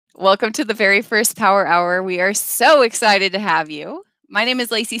Welcome to the very first Power Hour. We are so excited to have you. My name is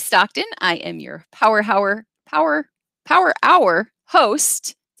Lacy Stockton. I am your Power Hour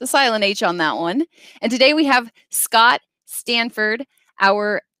host. It's a silent H on that one. And today we have Scott Stanford,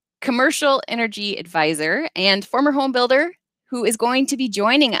 our commercial energy advisor and former home builder, who is going to be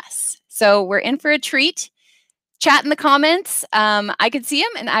joining us. So we're in for a treat. Chat in the comments. I can see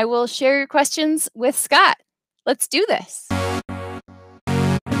him, and I will share your questions with Scott. Let's do this.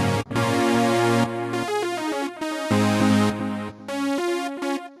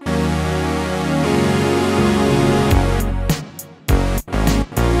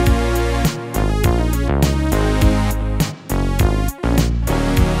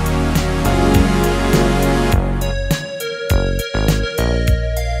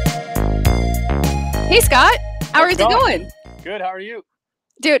 Hey Scott, how is it going? Good. How are you?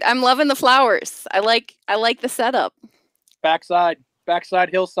 Dude, I'm loving the flowers. I like the setup. Backside,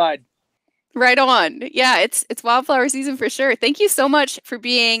 hillside. Right on. Yeah, it's wildflower season for sure. Thank you so much for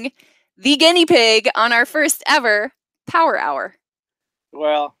being the guinea pig on our first ever Power Hour.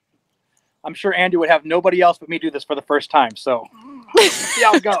 Well, I'm sure Andrew would have nobody else but me do this for the first time. So see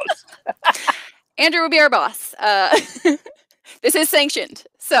how it goes. Andrew will be our boss. This is sanctioned.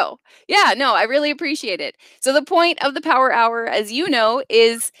 So yeah, no, I really appreciate it. So the point of the Power Hour, as you know,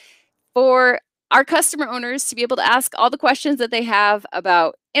 is for our customer owners to be able to ask all the questions that they have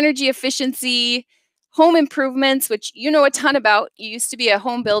about energy efficiency, home improvements, which you know a ton about. You used to be a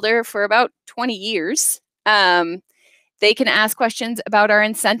home builder for about 20 years. They can ask questions about our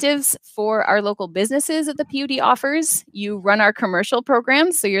incentives for our local businesses that the PUD offers. You run our commercial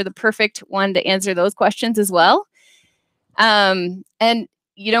programs, so you're the perfect one to answer those questions as well. And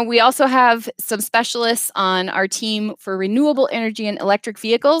you know, we also have some specialists on our team for renewable energy and electric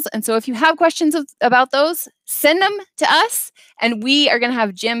vehicles. And so if you have questions about those, send them to us, and we are going to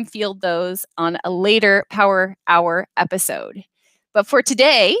have Jim field those on a later Power Hour episode. But for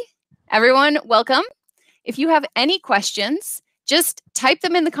today, everyone, welcome. If you have any questions, just type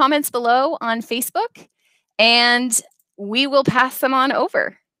them in the comments below on Facebook, and we will pass them on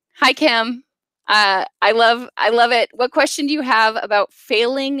over. Hi, Kim. I love it. What question do you have about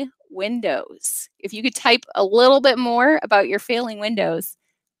failing windows? If you could type a little bit more about your failing windows,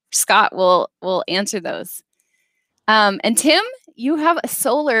 Scott will answer those. And Tim, you have a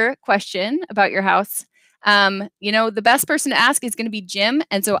solar question about your house. You know, the best person to ask is going to be Jim.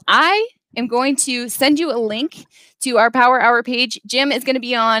 And so I am going to send you a link to our Power Hour page. Jim is going to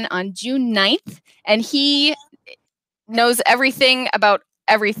be on June 9th, and he knows everything about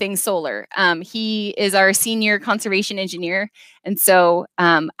everything solar. He is our senior conservation engineer. And so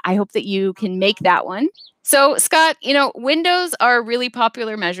I hope that you can make that one. So Scott, you know, windows are a really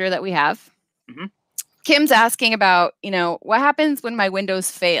popular measure that we have. Mm-hmm. Kim's asking about, you know, what happens when my windows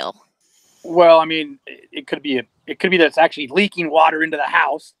fail? Well, I mean, it could be that it's actually leaking water into the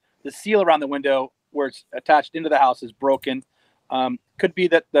house. The seal around the window where it's attached into the house is broken. Could be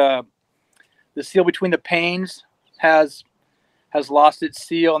that the seal between the panes has lost its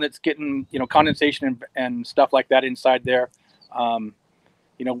seal, and it's getting, you know, condensation and stuff like that inside there. You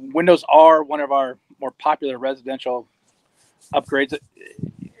know, windows are one of our more popular residential upgrades.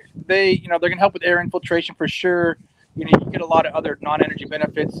 They're going to help with air infiltration for sure. You know, you get a lot of other non-energy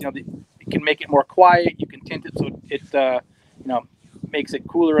benefits. You know, it can make it more quiet. You can tint it so it you know, makes it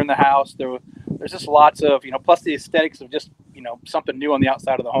cooler in the house. There's just lots of, you know, plus the aesthetics of just, you know, something new on the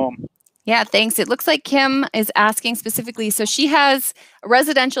outside of the home. Yeah, thanks. It looks like Kim is asking specifically. So she has a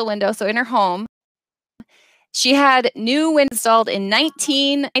residential window. So in her home, she had new windows installed in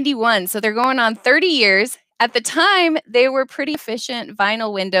 1991. So they're going on 30 years. At the time, they were pretty efficient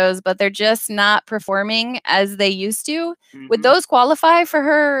vinyl windows, but they're just not performing as they used to. Mm-hmm. Would those qualify for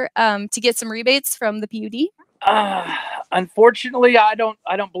her to get some rebates from the PUD? Unfortunately, I don't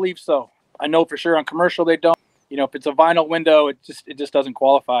believe so. I know for sure on commercial they don't. You know, if it's a vinyl window, it just doesn't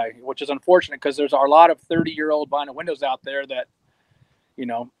qualify, which is unfortunate because there's a lot of 30-year-old vinyl windows out there that, you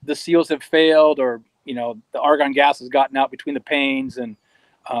know, the seals have failed, or, you know, the argon gas has gotten out between the panes, and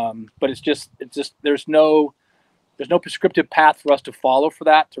but it's just there's no prescriptive path for us to follow for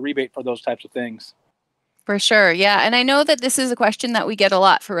that to rebate for those types of things. For sure. Yeah. And I know that this is a question that we get a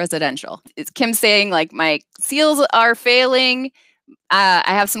lot for residential. It's Kim saying, like, my seals are failing. I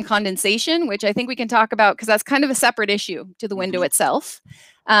have some condensation, which I think we can talk about because that's kind of a separate issue to the window itself.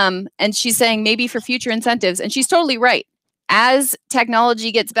 And she's saying maybe for future incentives. And she's totally right. As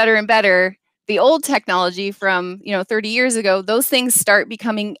technology gets better and better, the old technology from, you know, 30 years ago, those things start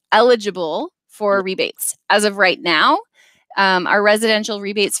becoming eligible for rebates. As of right now, our residential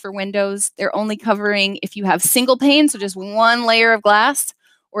rebates for windows, they're only covering if you have single pane, so just one layer of glass,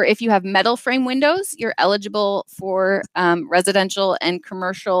 or if you have metal frame windows, you're eligible for residential and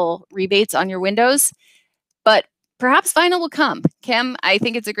commercial rebates on your windows. But perhaps vinyl will come. Kim, I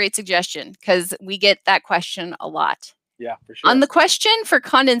think it's a great suggestion because we get that question a lot. Yeah, for sure. On the question for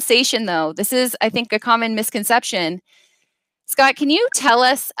condensation, though, this is, I think, a common misconception. Scott, can you tell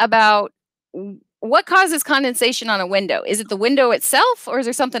us about what causes condensation on a window? Is it the window itself, or is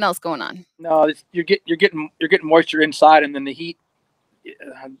there something else going on? No, you're getting moisture inside, and then the heat,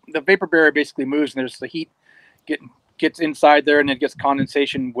 the vapor barrier basically moves, and there's the heat gets inside there, and it gets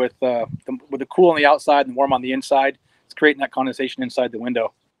condensation with the cool on the outside and warm on the inside. It's creating that condensation inside the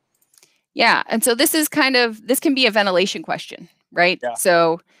window. Yeah, and so this can be a ventilation question, right? Yeah.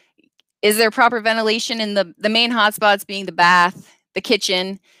 So is there proper ventilation in the main hotspots being the bath, the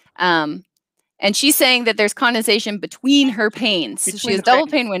kitchen? And she's saying that there's condensation between her panes. She has double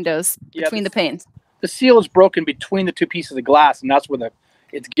pane windows between the panes. The seal is broken between the two pieces of glass, and that's where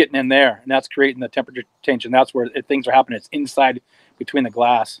it's getting in there, and that's creating the temperature change, and that's where things are happening. It's inside between the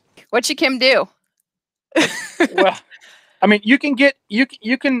glass. What should Kim do? Well, I mean, you can get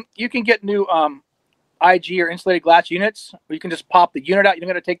new IG or insulated glass units, where you can just pop the unit out. You're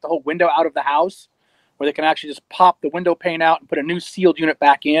not going to take the whole window out of the house, where they can actually just pop the window pane out and put a new sealed unit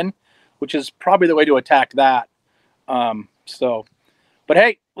back in, which is probably the way to attack that. But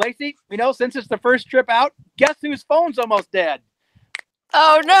hey, Lacy, since it's the first trip out, guess whose phone's almost dead?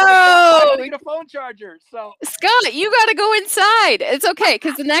 Oh no! I need a phone charger. So Scott, you got to go inside. It's okay,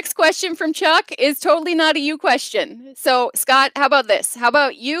 because the next question from Chuck is totally not a you question. So Scott, how about this? How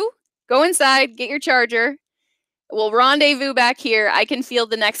about you go inside, get your charger. We'll rendezvous back here. I can field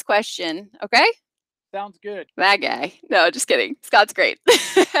the next question. Okay? Sounds good. That guy. No, just kidding. Scott's great.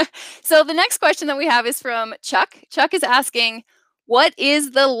 So the next question that we have is from Chuck. Chuck is asking, what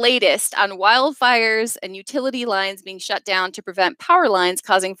is the latest on wildfires and utility lines being shut down to prevent power lines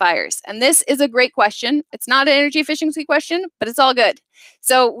causing fires? And this is a great question. It's not an energy efficiency question, but it's all good.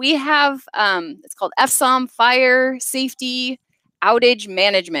 So we have, it's called FSOM, Fire Safety Outage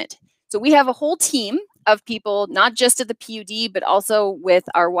Management. So we have a whole team of people, not just at the PUD, but also with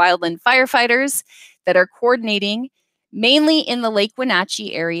our wildland firefighters that are coordinating mainly in the Lake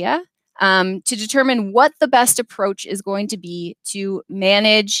Wenatchee area to determine what the best approach is going to be to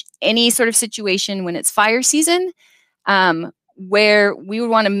manage any sort of situation when it's fire season, where we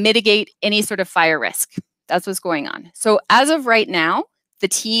would want to mitigate any sort of fire risk. That's what's going on. So as of right now, the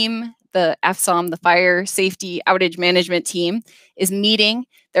team, the FSOM, the Fire Safety Outage Management team, is meeting.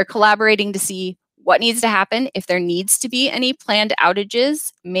 They're collaborating to see what needs to happen, if there needs to be any planned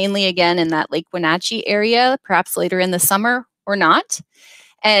outages, mainly again in that Lake Wenatchee area, perhaps later in the summer or not.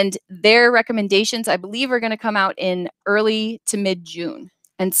 And their recommendations, I believe, are going to come out in early to mid-June.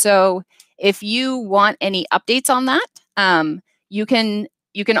 And so if you want any updates on that, you can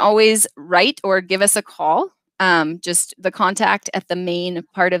always write or give us a call. Just the contact at the main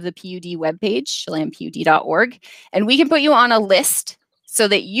part of the PUD webpage, chelanpud.org, and we can put you on a list so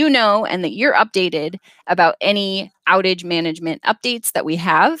that you know and that you're updated about any outage management updates that we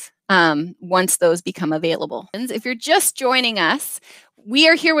have once those become available. If you're just joining us, we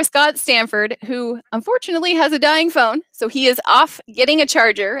are here with Scott Stanford, who unfortunately has a dying phone, so he is off getting a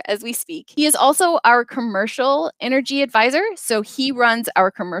charger as we speak. He is also our commercial energy advisor, so he runs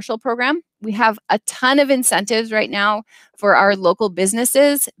our commercial program. We have a ton of incentives right now for our local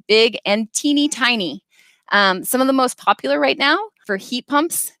businesses, big and teeny tiny. Some of the most popular right now for heat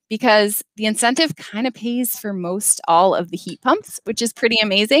pumps, because the incentive kind of pays for most all of the heat pumps, which is pretty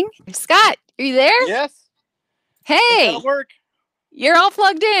amazing. Scott, are you there? Yes. Hey. That'll work. You're all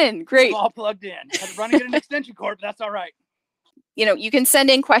plugged in. Great. I'm all plugged in. Had to run and get an extension cord, but that's all right. You can send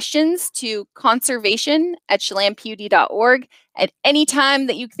in questions to conservation@chelanpud.org at any time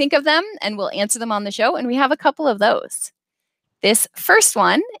that you think of them, and we'll answer them on the show. And we have a couple of those. This first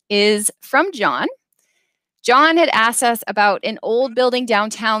one is from John. John had asked us about an old building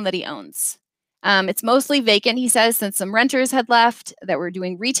downtown that he owns. It's mostly vacant, he says, since some renters had left that were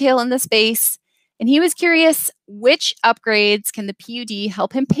doing retail in the space. And he was curious, which upgrades can the PUD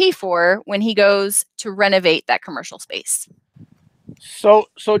help him pay for when he goes to renovate that commercial space? So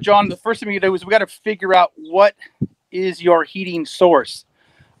John, the first thing we do is we got to figure out what is your heating source.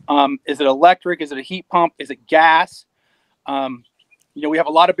 Is it electric? Is it a heat pump? Is it gas? We have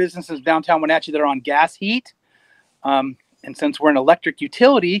a lot of businesses downtown Wenatchee that are on gas heat. And since we're an electric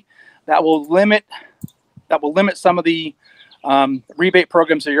utility, that will limit some of the rebate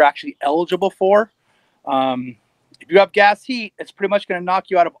programs that you're actually eligible for. If you have gas heat, it's pretty much going to knock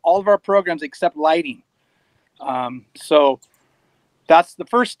you out of all of our programs except lighting. So that's the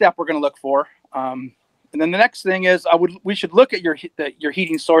first step we're going to look for. And then the next thing is we should look at your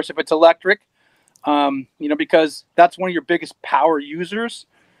heating source if it's electric, because that's one of your biggest power users.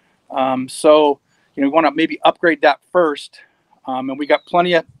 So we want to maybe upgrade that first. And we got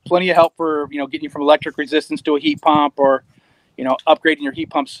plenty of help for getting you from electric resistance to a heat pump, or upgrading your heat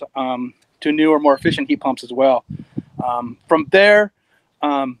pumps to newer, more efficient heat pumps as well. From there,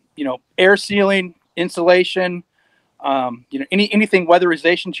 air sealing, insulation, anything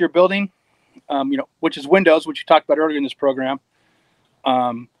weatherization to your building, which is windows, which you talked about earlier in this program.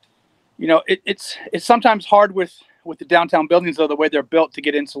 It's sometimes hard with the downtown buildings, though, the way they're built to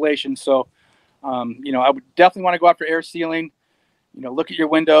get insulation. So, I would definitely want to go after air sealing, look at your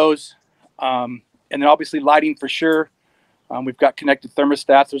windows, and then obviously lighting for sure. We've got connected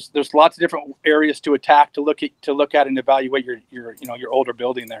thermostats. There's lots of different areas to attack, to look at and evaluate your older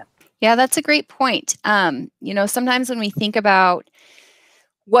building there. Yeah, that's a great point. Sometimes when we think about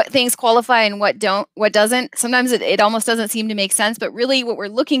what things qualify and what doesn't, sometimes it almost doesn't seem to make sense. But really what we're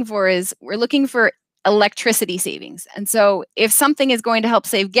looking for is electricity savings. And so if something is going to help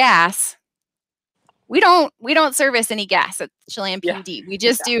save gas, we don't service any gas at Chelan PUD. Yeah. We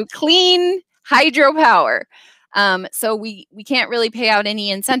just do clean hydropower. So we can't really pay out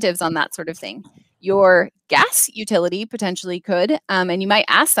any incentives on that sort of thing. Your gas utility potentially could, and you might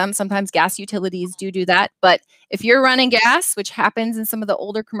ask them. Sometimes gas utilities do that. But if you're running gas, which happens in some of the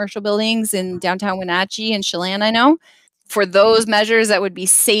older commercial buildings in downtown Wenatchee and Chelan, I know, for those measures that would be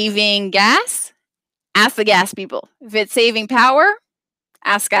saving gas, ask the gas people. If it's saving power,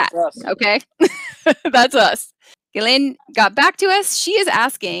 ask us. Okay? That's us. Ghislaine got back to us. She is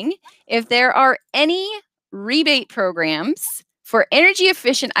asking if there are any rebate programs for energy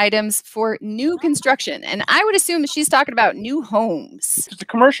efficient items for new construction. And I would assume she's talking about new homes. If it's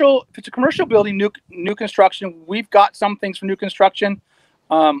a commercial building, new construction, we've got some things for new construction.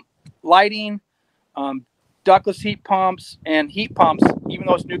 Lighting, ductless heat pumps, and heat pumps, even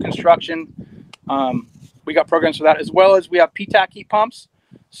though it's new construction, we got programs for that, as well as we have PTAC heat pumps.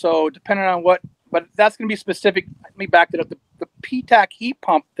 So depending on but that's going to be specific. Let me back that up. The PTAC heat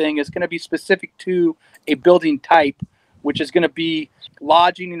pump thing is going to be specific to a building type, which is going to be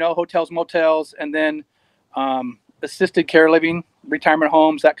lodging, hotels, motels, and then assisted care living, retirement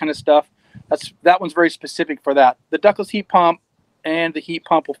homes, that kind of stuff. That one's very specific for that. The ductless heat pump and the heat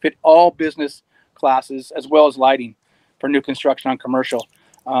pump will fit all business classes, as well as lighting for new construction on commercial.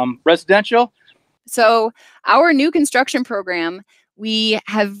 Residential. So our new construction program, we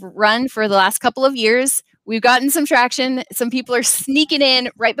have run for the last couple of years. We've gotten some traction. Some people are sneaking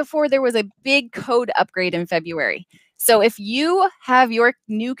in right before there was a big code upgrade in February. So if you have your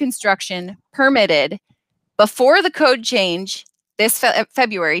new construction permitted before the code change this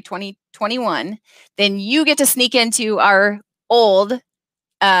February 2021, then you get to sneak into our old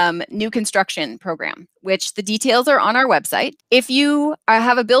new construction program, which the details are on our website. If you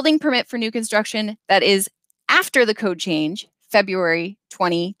have a building permit for new construction that is after the code change, February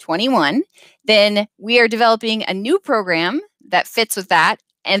 2021, then we are developing a new program that fits with that.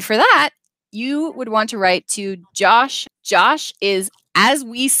 And for that, you would want to write to Josh. Josh is, as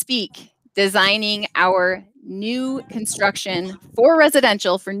we speak, designing our new construction for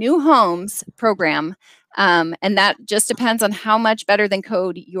residential, for new homes program. And that just depends on how much better than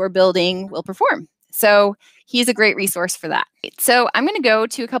code your building will perform. So he's a great resource for that. So I'm going to go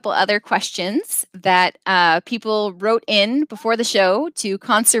to a couple other questions that people wrote in before the show to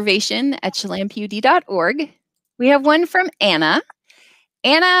conservation@chelanpud.org. We have one from Anna.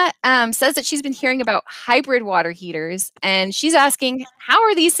 Anna says that she's been hearing about hybrid water heaters, and she's asking, how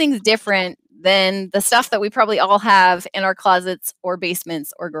are these things different than the stuff that we probably all have in our closets or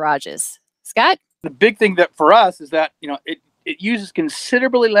basements or garages? Scott? The big thing that for us is that, it uses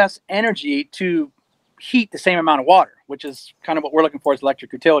considerably less energy to heat the same amount of water, which is kind of what we're looking for as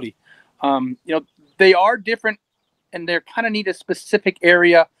electric utility. They are different, and they're kind of need a specific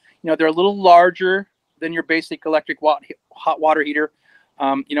area. They're a little larger than your basic electric hot water heater.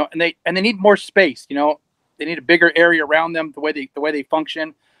 And they need more space. They need a bigger area around them, the way they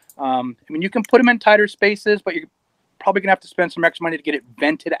function. You can put them in tighter spaces, but you're probably gonna have to spend some extra money to get it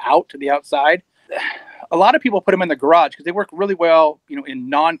vented out to the outside. A lot of people put them in the garage because they work really well, in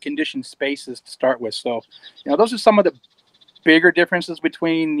non-conditioned spaces to start with. So, those are some of the bigger differences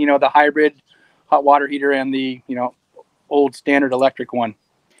between, the hybrid hot water heater and the, old standard electric one.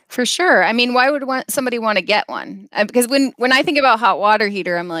 For sure. Why would somebody want to get one? Because when I think about hot water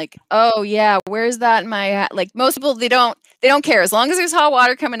heater, I'm like, oh yeah, where's that in my, like most people, they don't care. As long as there's hot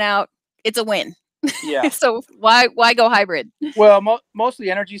water coming out, it's a win. Yeah. So why go hybrid? Well, mostly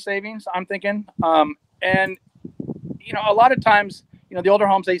energy savings, I'm thinking. And, a lot of times, the older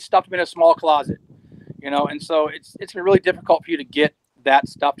homes, they stuff them in a small closet. And so it's really difficult for you to get that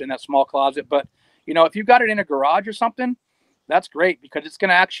stuffed in that small closet. But if you've got it in a garage or something, that's great, because it's going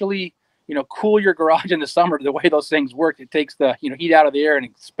to actually cool your garage in the summer. The way those things work, it takes the heat out of the air and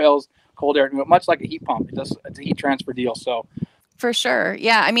expels cold air, much like a heat pump. It's a heat transfer deal. So For sure.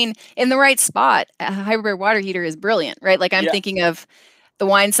 Yeah. I mean, in the right spot, a hybrid water heater is brilliant, right? Like I'm yeah, thinking of the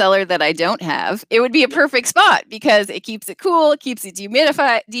wine cellar that I don't have. It would be a perfect spot because it keeps it cool, it keeps it yep,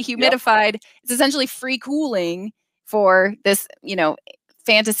 dehumidified. It's essentially free cooling for this,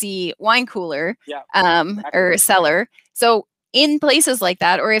 fantasy wine cooler yeah, or exactly. cellar. So in places like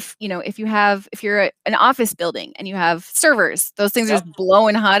that, or if you're an office building and you have servers, those things are Yep, just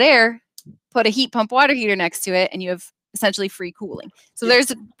blowing hot air, put a heat pump water heater next to it and you have essentially free cooling. So yep,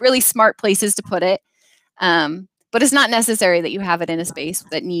 there's really smart places to put it. But it's not necessary that you have it in a space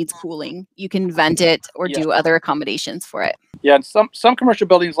that needs cooling. You can vent it or yeah, do other accommodations for it. yeah. And some commercial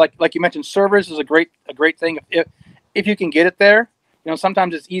buildings, like you mentioned, servers is a great thing if you can get it there.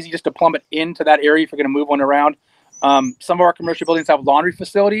 Sometimes it's easy just to plumb it into that area if you're going to move one around. Some of our commercial buildings have laundry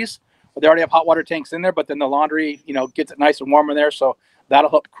facilities, but they already have hot water tanks in there. But then the laundry, gets it nice and warm in there, so that'll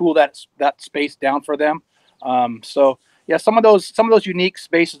help cool that space down for them. So yeah, some of those unique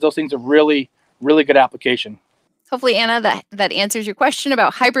spaces, those things are really good application. Hopefully, Anna, that answers your question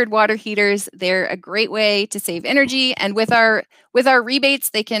about hybrid water heaters. They're a great way to save energy, and with our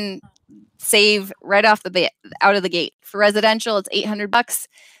rebates, they can save right off out of the gate. For residential, it's $800.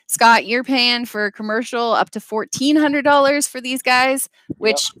 Scott, you're paying for commercial up to $1,400 for these guys, Yep.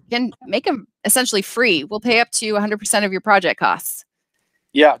 which can make them essentially free. We'll pay up to 100% of your project costs.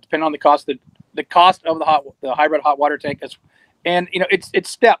 Yeah, depending on the cost. The cost of the hybrid hot water tank is, and it's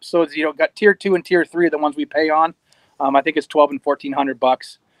steps. So it's got tier 2 and tier 3 are the ones we pay on. I think it's $1,200 and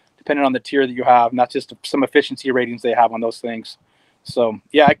 $1,400 depending on the tier that you have, and that's just some efficiency ratings they have on those things. So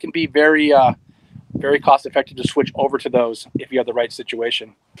yeah, it can be very very cost effective to switch over to those if you have the right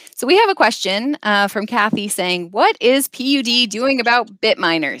situation. So we have a question from Kathy saying, what is PUD doing about bit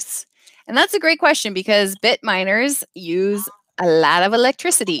miners? And that's a great question because bit miners use a lot of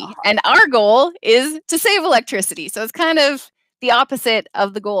electricity and our goal is to save electricity. So it's kind of the opposite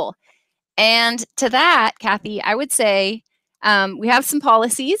of the goal. And to that, Kathy, I would say we have some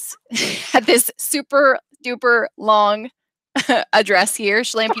policies at this super duper long address here,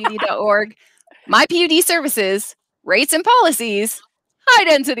 chelampud.org. My PUD services, rates and policies, high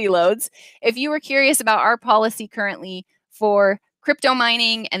density loads. If you were curious about our policy currently for crypto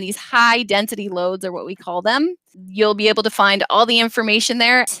mining and these high density loads are what we call them, you'll be able to find all the information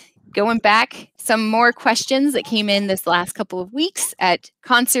there. Going back, some more questions that came in this last couple of weeks at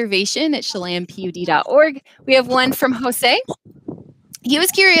conservation@chelampud.org. We have one from Jose. He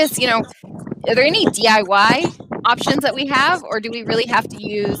was curious, are there any DIY options that we have, or do we really have to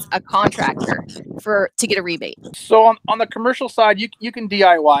use a contractor to get a rebate? So on the commercial side, you can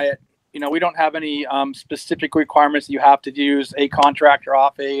DIY it. We don't have any specific requirements that you have to use a contractor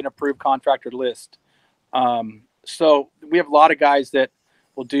off an approved contractor list. So we have a lot of guys that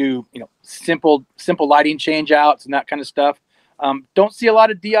will do simple lighting change outs and that kind of stuff. Don't see a lot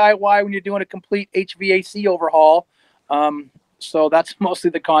of DIY when you're doing a complete HVAC overhaul. So that's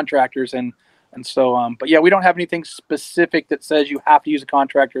mostly the contractors, and so but yeah, we don't have anything specific that says you have to use a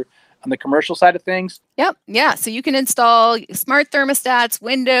contractor on the commercial side of things. Yep. Yeah. So you can install smart thermostats,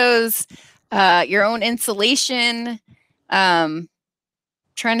 windows, your own insulation,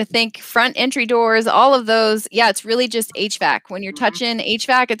 trying to think, front entry doors, all of those. Yeah, it's really just HVAC. When you're touching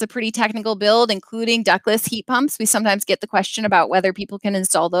HVAC, it's a pretty technical build, including ductless heat pumps. We sometimes get the question about whether people can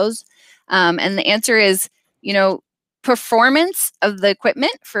install those. And the answer is, performance of the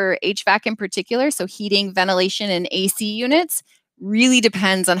equipment for HVAC in particular, so heating, ventilation, and AC units, really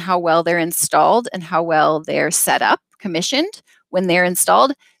depends on how well they're installed and how well they're set up, commissioned when they're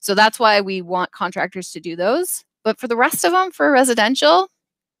installed. So that's why we want contractors to do those. But for the rest of them, for residential,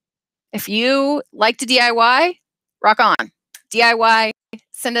 if you like to DIY, rock on. DIY,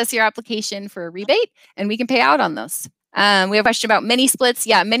 send us your application for a rebate and we can pay out on those. We have a question about mini splits.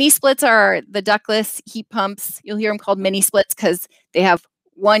 Yeah, mini splits are the ductless heat pumps. You'll hear them called mini splits because they have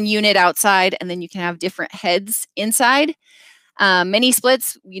one unit outside and then you can have different heads inside. Mini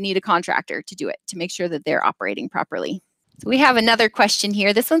splits, you need a contractor to do it to make sure that they're operating properly. So we have another question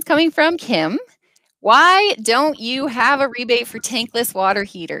here. This one's coming from Kim. Why don't you have a rebate for tankless water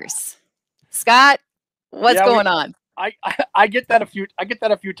heaters? Scott, what's going on? I get that a few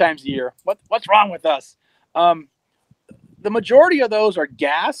times a year. What's wrong with us? The majority of those are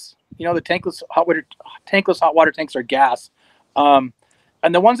gas. The tankless hot water tanks are gas. And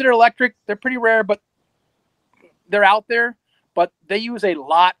the ones that are electric, they're pretty rare, but they're out there. but they use a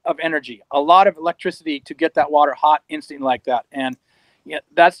lot of energy, a lot of electricity to get that water hot instantly like that. And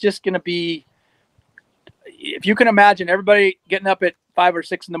that's just going to be, if you can imagine everybody getting up at 5 or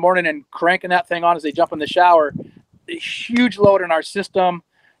 6 in the morning and cranking that thing on as they jump in the shower, a huge load in our system,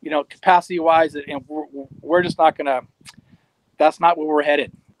 capacity wise, and we're just not going to, that's not where we're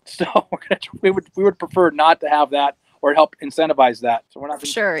headed. So we would prefer not to have that or help incentivize that. So we're not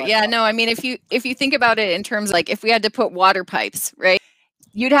sure. Yeah, no, I mean, if you think about it in terms like if we had to put water pipes, right?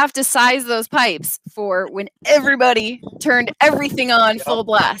 You'd have to size those pipes for when everybody turned everything on full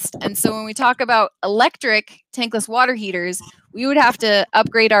blast. And so when we talk about electric tankless water heaters, we would have to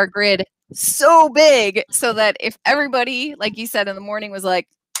upgrade our grid so big so that if everybody, like you said in the morning, was like,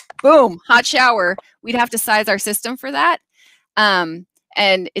 boom, hot shower, we'd have to size our system for that.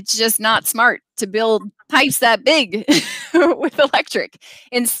 And it's just not smart to build pipes that big with electric.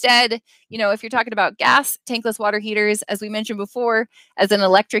 Instead, if you're talking about gas tankless water heaters, as we mentioned before, as an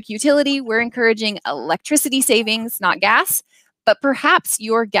electric utility, we're encouraging electricity savings, not gas. But perhaps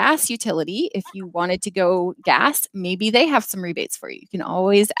your gas utility, if you wanted to go gas, maybe they have some rebates for you. You can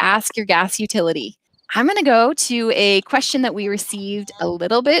always ask your gas utility. I'm going to go to a question that we received a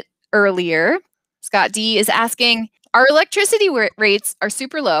little bit earlier. Scott D is asking, our electricity rates are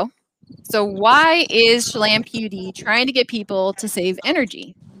super low. So why is Chelan PUD trying to get people to save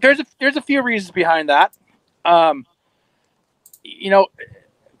energy? There's a few reasons behind that.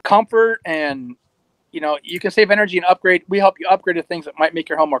 Comfort and, you can save energy and upgrade. We help you upgrade to things that might make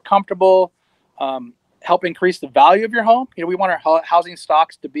your home more comfortable, help increase the value of your home. We want our housing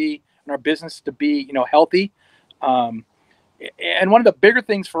stocks to be, and our business to be, healthy. And one of the bigger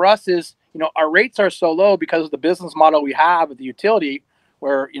things for us is, our rates are so low because of the business model we have with the utility,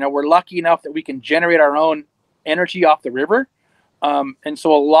 where, we're lucky enough that we can generate our own energy off the river. And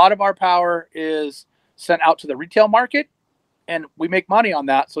so a lot of our power is sent out to the retail market, and we make money on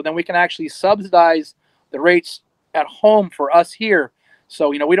that. So then we can actually subsidize the rates at home for us here. So,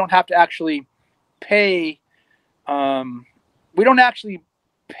 we don't have to actually pay. We don't actually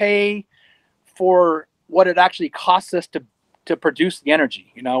pay for what it actually costs us to produce the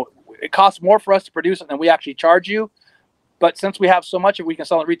energy. It costs more for us to produce it than we actually charge you. But since we have so much of it, we can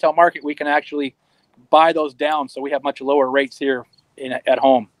sell in the retail market, we can actually buy those down. So we have much lower rates here at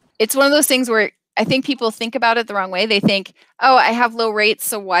home. It's one of those things where I think people think about it the wrong way. They think, oh, I have low rates,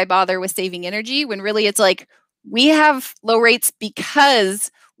 so why bother with saving energy? When really it's like, we have low rates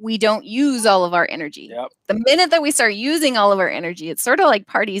because we don't use all of our energy. Yep. The minute that we start using all of our energy, it's sort of like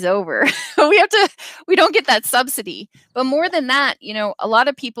party's over. We don't get that subsidy. But more than that, a lot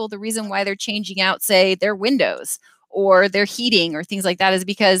of people, the reason why they're changing out, say, their windows or their heating or things like that is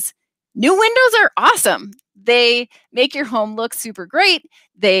because new windows are awesome. They make your home look super great.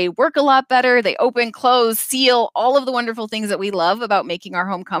 They work a lot better. They open, close, seal, all of the wonderful things that we love about making our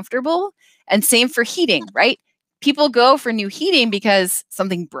home comfortable. And same for heating, right? People go for new heating because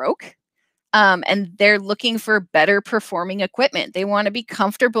something broke, and they're looking for better performing equipment. They want to be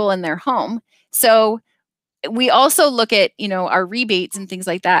comfortable in their home. So we also look at, our rebates and things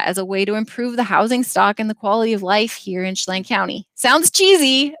like that as a way to improve the housing stock and the quality of life here in Chelan County. Sounds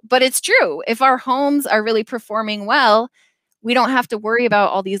cheesy, but it's true. If our homes are really performing well, we don't have to worry about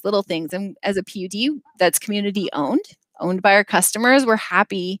all these little things. And as a PUD that's community owned by our customers, we're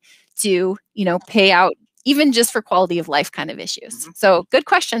happy to, pay out even just for quality of life kind of issues. Mm-hmm. So good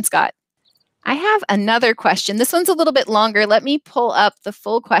question, Scott. I have another question. This one's a little bit longer. Let me pull up the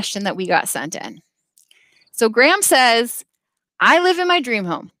full question that we got sent in. So Graham says, I live in my dream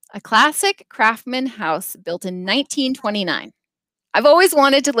home, a classic craftsman house built in 1929. I've always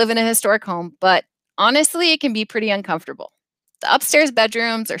wanted to live in a historic home, but honestly, it can be pretty uncomfortable. The upstairs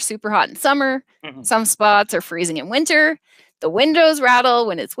bedrooms are super hot in summer. Mm-hmm. Some spots are freezing in winter. The windows rattle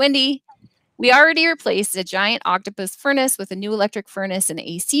when it's windy. We already replaced a giant octopus furnace with a new electric furnace and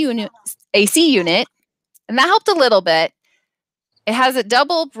AC unit, and that helped a little bit. It has a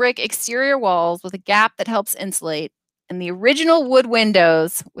double brick exterior walls with a gap that helps insulate, and the original wood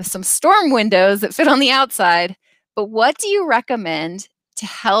windows with some storm windows that fit on the outside. But what do you recommend to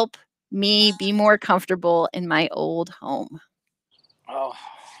help me be more comfortable in my old home? Oh.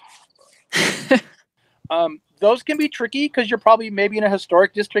 Those can be tricky because you're probably maybe in a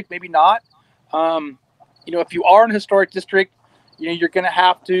historic district, maybe not. If you are in a historic district, you're going to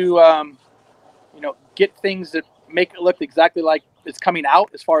have to, get things that make it look exactly like it's coming out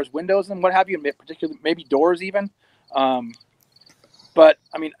as far as windows and what have you, particularly maybe doors even. But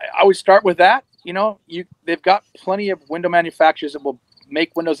I mean, I always start with that. They've got plenty of window manufacturers that will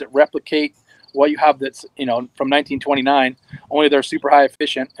make windows that replicate what you have that's, from 1929, only they're super high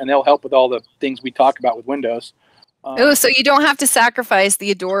efficient, and they'll help with all the things we talk about with windows. Oh, so you don't have to sacrifice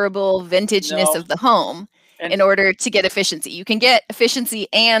the adorable vintageness No, of the home and in order to get efficiency. You can get efficiency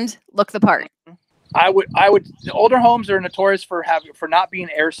and look the part. the older homes are notorious for not being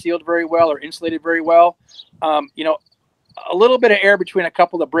air sealed very well or insulated very well. You know, a little bit of air between a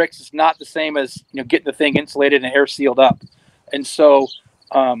couple of bricks is not the same as, you know, getting the thing insulated and air sealed up. And so,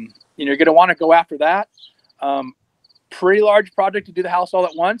 you know, you're going to want to go after that. Pretty large project to do the house all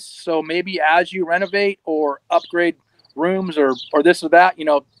at once. So maybe as you renovate or upgrade rooms or this or that, you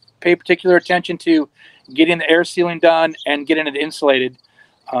know, pay particular attention to getting the air sealing done and getting it insulated.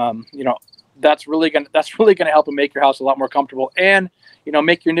 You know, that's really gonna help and make your house a lot more comfortable, and, you know,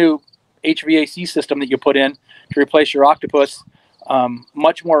 make your new HVAC system that you put in to replace your octopus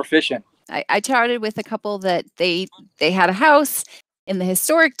much more efficient. I chatted with a couple that they had a house in the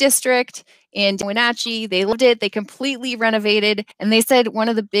historic district in Wenatchee. They loved it. They completely renovated, and they said one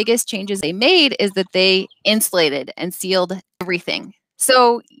of the biggest changes they made is that they insulated and sealed everything.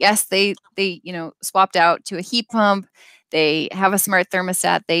 So yes, they you know, swapped out to a heat pump. They have a smart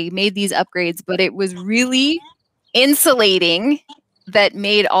thermostat. They made these upgrades, but it was really insulating that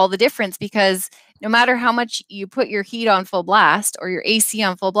made all the difference, because no matter how much you put your heat on full blast or your AC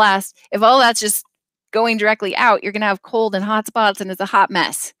on full blast, if all that's just going directly out, you're going to have cold and hot spots, and it's a hot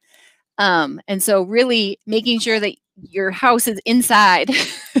mess. And so really making sure that your house is inside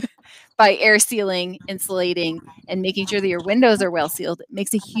by air sealing, insulating, and making sure that your windows are well sealed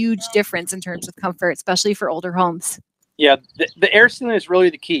makes a huge difference in terms of comfort, especially for older homes. Yeah, the air sealing is really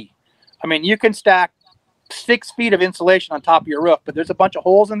the key. I mean, you can stack 6 feet of insulation on top of your roof, but there's a bunch of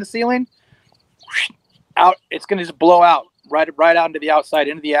holes in the ceiling. Out, it's going to just blow out right out into the outside,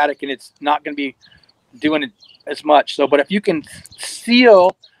 into the attic, and it's not going to be doing it as much. So, but if you can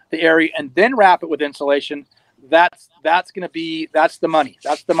seal the area and then wrap it with insulation, that's the money.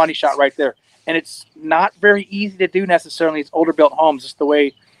 That's the money shot right there. And it's not very easy to do necessarily in these older built homes, just the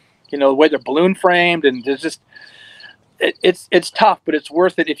way, you know, the way they're balloon framed, and there's just it's tough, but it's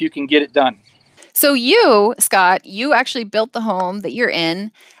worth it if you can get it done. So you, Scott, you actually built the home that you're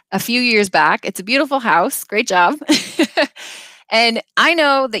in a few years back. It's a beautiful house. Great job. And I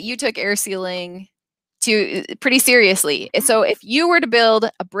know that you took air sealing to pretty seriously. So if you were to build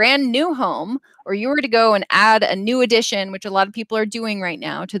a brand new home, or you were to go and add a new addition, which a lot of people are doing right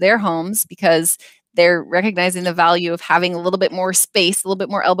now to their homes because they're recognizing the value of having a little bit more space, a little bit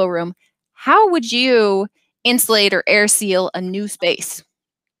more elbow room, how would you insulate or air seal a new space?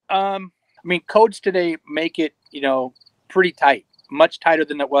 I mean, codes today make it, you know, pretty tight, much tighter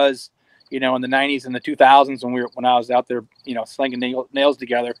than it was, you know, in the 90s and the 2000s when I was out there, you know, slinging nails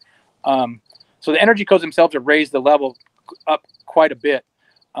together. So the energy codes themselves have raised the level up quite a bit.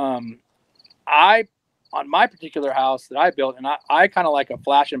 I, on my particular house that I built, and I kind of like a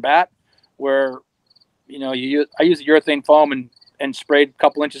flash and bat, where, you know, I use a urethane foam and sprayed a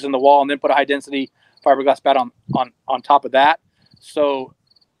couple inches in the wall, and then put a high density fiberglass bat on top of that. So,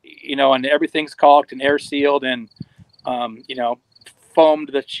 you know, and everything's caulked and air sealed, and you know, foamed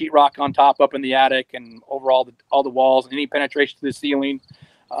the sheetrock on top up in the attic and over all the walls, any penetration to the ceiling,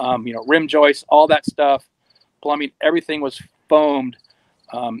 you know, rim joists, all that stuff, plumbing, everything was foamed,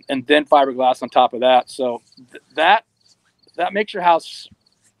 and then fiberglass on top of that. So that makes your house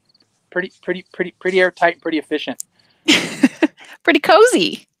pretty airtight and pretty efficient. Pretty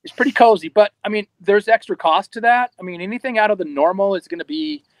cozy. It's pretty cozy, but I mean, there's extra cost to that. I mean, anything out of the normal is going to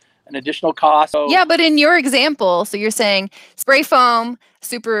be an additional cost. So, Yeah, but in your example, so you're saying spray foam,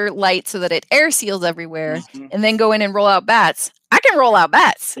 super light so that it air seals everywhere, and then go in and roll out bats. I can roll out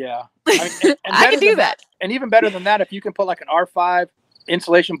bats. Yeah. I mean, and I can do that. And even better than that, if you can put like an R5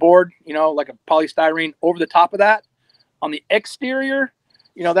 insulation board, you know, like a polystyrene over the top of that on the exterior,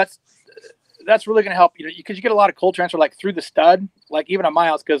 you know, that's really going to help, you know, because you get a lot of cold transfer like through the stud, like even on my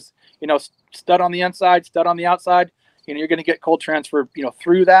house, because, you know, stud on the inside, stud on the outside, you know, you're going to get cold transfer, you know,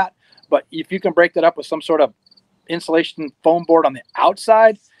 through that. But if you can break that up with some sort of insulation foam board on the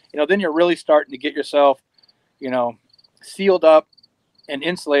outside, you know, then you're really starting to get yourself, you know, sealed up and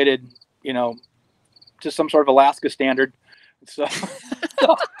insulated, you know, to some sort of Alaska standard. So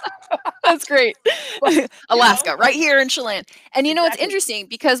That's great. But, Alaska, right here in Chelan. And you know, it's Exactly. interesting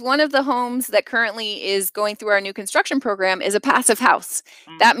because one of the homes that currently is going through our new construction program is a passive house.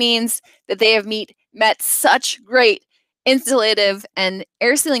 That means that they have met such great insulative and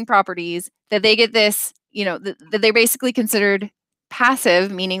air sealing properties that they get this, you know, that they're basically considered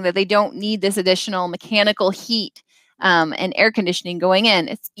passive, meaning that they don't need this additional mechanical heat and air conditioning going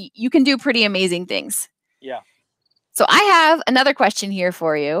in. You can do pretty amazing things. yeah. So I have another question here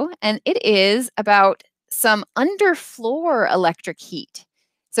for you, and it is about some underfloor electric heat.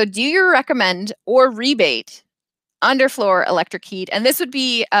 So do you recommend or rebate underfloor electric heat, and this would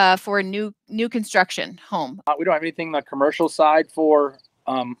be for new construction home. We don't have anything on the commercial side for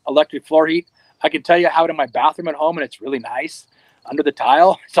electric floor heat. I can tell you how it in my bathroom at home, and it's really nice. Under the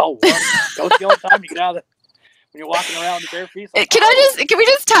tile, it's all warm. Toasty all the time. You get out of the, when you're walking around with bare feet. Like, can we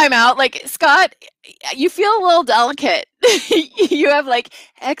just time out? Like, Scott, you feel a little delicate. You have like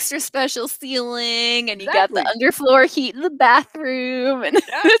extra special ceiling, and you got the underfloor heat in the bathroom, and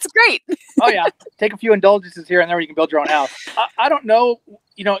it's great. Oh yeah, take a few indulgences here and there. You can build your own house. I don't know.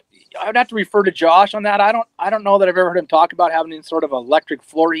 You know, I would have to refer to Josh on that. I don't know that I've ever heard him talk about having any sort of electric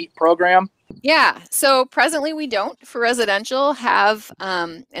floor heat program. Yeah, so presently we don't, for residential, have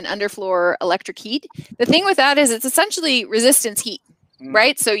an underfloor electric heat. The thing with that is it's essentially resistance heat,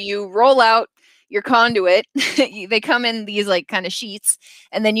 right? So you roll out your conduit, they come in these like kind of sheets,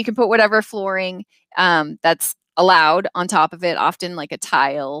 and then you can put whatever flooring that's allowed on top of it, often like a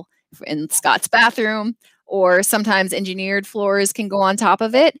tile in Scott's bathroom, or sometimes engineered floors can go on top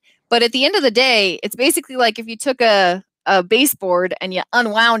of it. But at the end of the day, it's basically like if you took a baseboard and you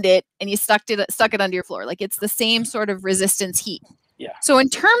unwound it and you stuck it under your floor. Like, it's the same sort of resistance heat. Yeah. So in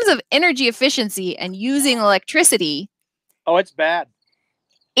terms of energy efficiency and using electricity, it's bad.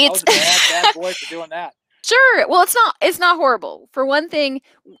 It's bad boy for doing that. Sure. Well, it's not horrible. For one thing,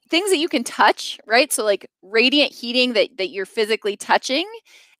 things that you can touch, right? So like radiant heating that you're physically touching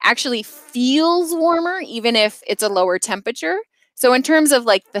actually feels warmer, even if it's a lower temperature. So in terms of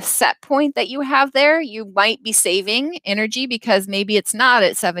like the set point that you have there, you might be saving energy because maybe it's not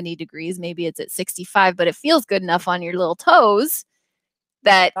at 70 degrees, maybe it's at 65, but it feels good enough on your little toes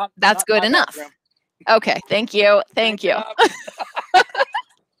that that's good enough. Okay, thank you. Thank you.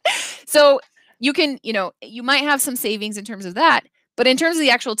 So you can, you might have some savings in terms of that, but in terms of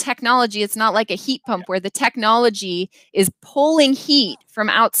the actual technology, it's not like a heat pump where the technology is pulling heat from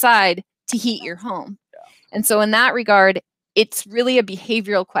outside to heat your home. And so in that regard, it's really a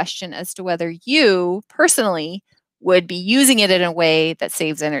behavioral question as to whether you personally would be using it in a way that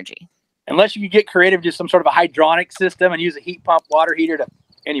saves energy. Unless you could get creative, do some sort of a hydronic system and use a heat pump water heater to,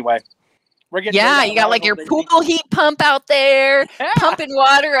 anyway. You got like your pool heat pump out there, pumping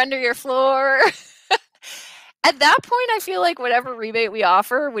water under your floor. At that point, I feel like whatever rebate we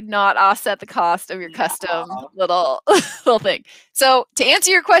offer would not offset the cost of your custom little thing. So to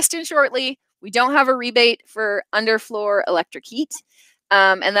answer your question shortly, we don't have a rebate for underfloor electric heat.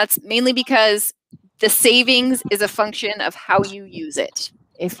 And that's mainly because the savings is a function of how you use it.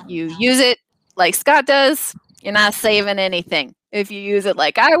 If you use it like Scott does, you're not saving anything. If you use it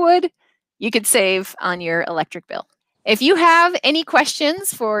like I would, you could save on your electric bill. If you have any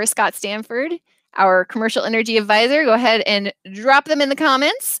questions for Scott Stanford, our commercial energy advisor, go ahead and drop them in the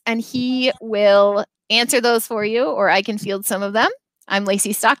comments and he will answer those for you, or I can field some of them. I'm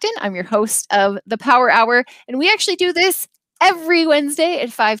Lacy Stockton. I'm your host of the Power Hour, and we actually do this every Wednesday at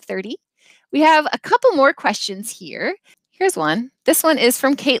 5:30. We have a couple more questions here. Here's one. This one is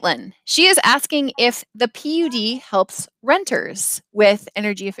from Caitlin. She is asking if the PUD helps renters with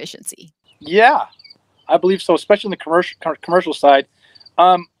energy efficiency. Yeah, I believe so, especially in the commercial side.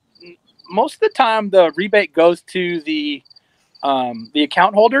 Most of the time, the rebate goes to the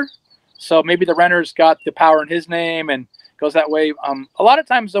account holder. So maybe the renter's got the power in his name and goes that way. A lot of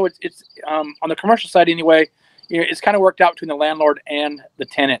times, though, it's on the commercial side anyway. It's kind of worked out between the landlord and the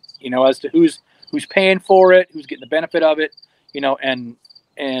tenant. As to who's paying for it, who's getting the benefit of it.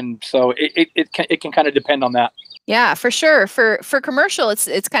 And so it can kind of depend on that. Yeah, for sure. For commercial,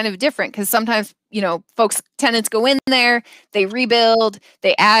 it's kind of different because sometimes, tenants go in there, they rebuild,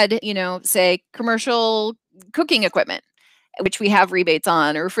 they add, say commercial cooking equipment, which we have rebates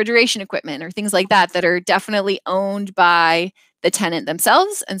on, or refrigeration equipment or things like that are definitely owned by the tenant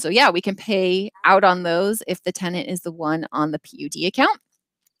themselves. And so, yeah, we can pay out on those if the tenant is the one on the PUD account.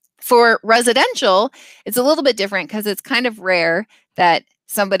 For residential, it's a little bit different because it's kind of rare that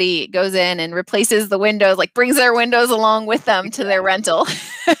somebody goes in and replaces the windows, like brings their windows along with them to their rental.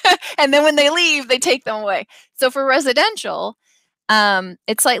 And then when they leave, they take them away. So for residential,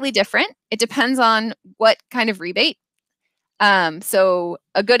 it's slightly different. It depends on what kind of rebate. So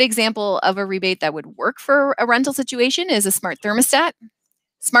a good example of a rebate that would work for a rental situation is a smart thermostat.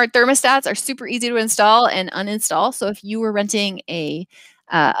 Smart thermostats are super easy to install and uninstall. So if you were renting a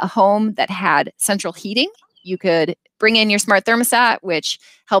home that had central heating, you could bring in your smart thermostat, which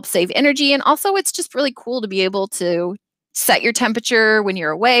helps save energy. And also it's just really cool to be able to set your temperature when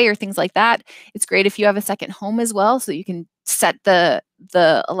you're away or things like that. It's great if you have a second home as well. So you can set the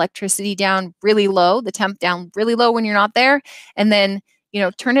electricity down really low, the temp down really low when you're not there. And then,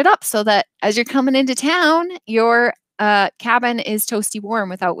 turn it up so that as you're coming into town, your cabin is toasty warm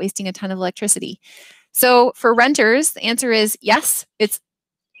without wasting a ton of electricity. So for renters, the answer is yes.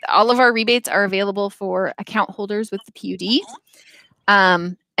 All of our rebates are available for account holders with the PUD.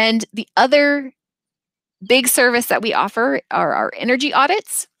 And the other big service that we offer are our energy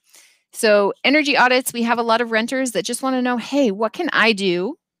audits. So energy audits, we have a lot of renters that just want to know, hey, what can I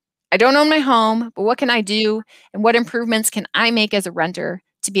do? I don't own my home, but what can I do? And what improvements can I make as a renter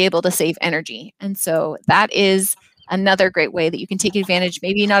to be able to save energy? And so that is another great way that you can take advantage,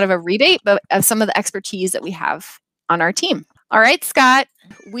 maybe not of a rebate, but of some of the expertise that we have on our team. All right, Scott,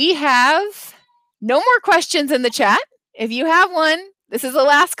 we have no more questions in the chat. If you have one, this is the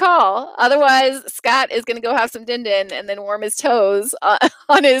last call. Otherwise, Scott is going to go have some din-din and then warm his toes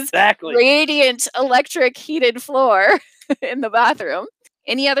on his radiant electric heated floor in the bathroom.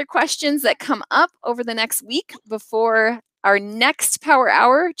 Any other questions that come up over the next week before our next Power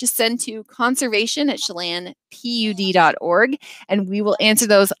Hour, just send to conservation@chelanpud.org, and we will answer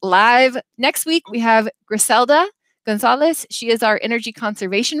those live. Next week, we have Griselda Gonzalez. She is our energy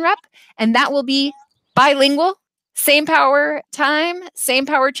conservation rep, and that will be bilingual. Same power time, same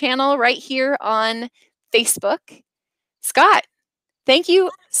power channel right here on Facebook. Scott, thank you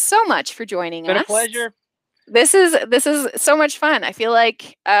so much for joining us. Been a pleasure. This is so much fun. I feel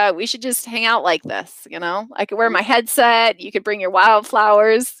like we should just hang out like this, you know? I could wear my headset. You could bring your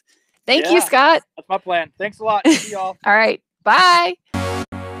wildflowers. Thank you, Scott. That's my plan. Thanks a lot. See y'all. All right. Bye.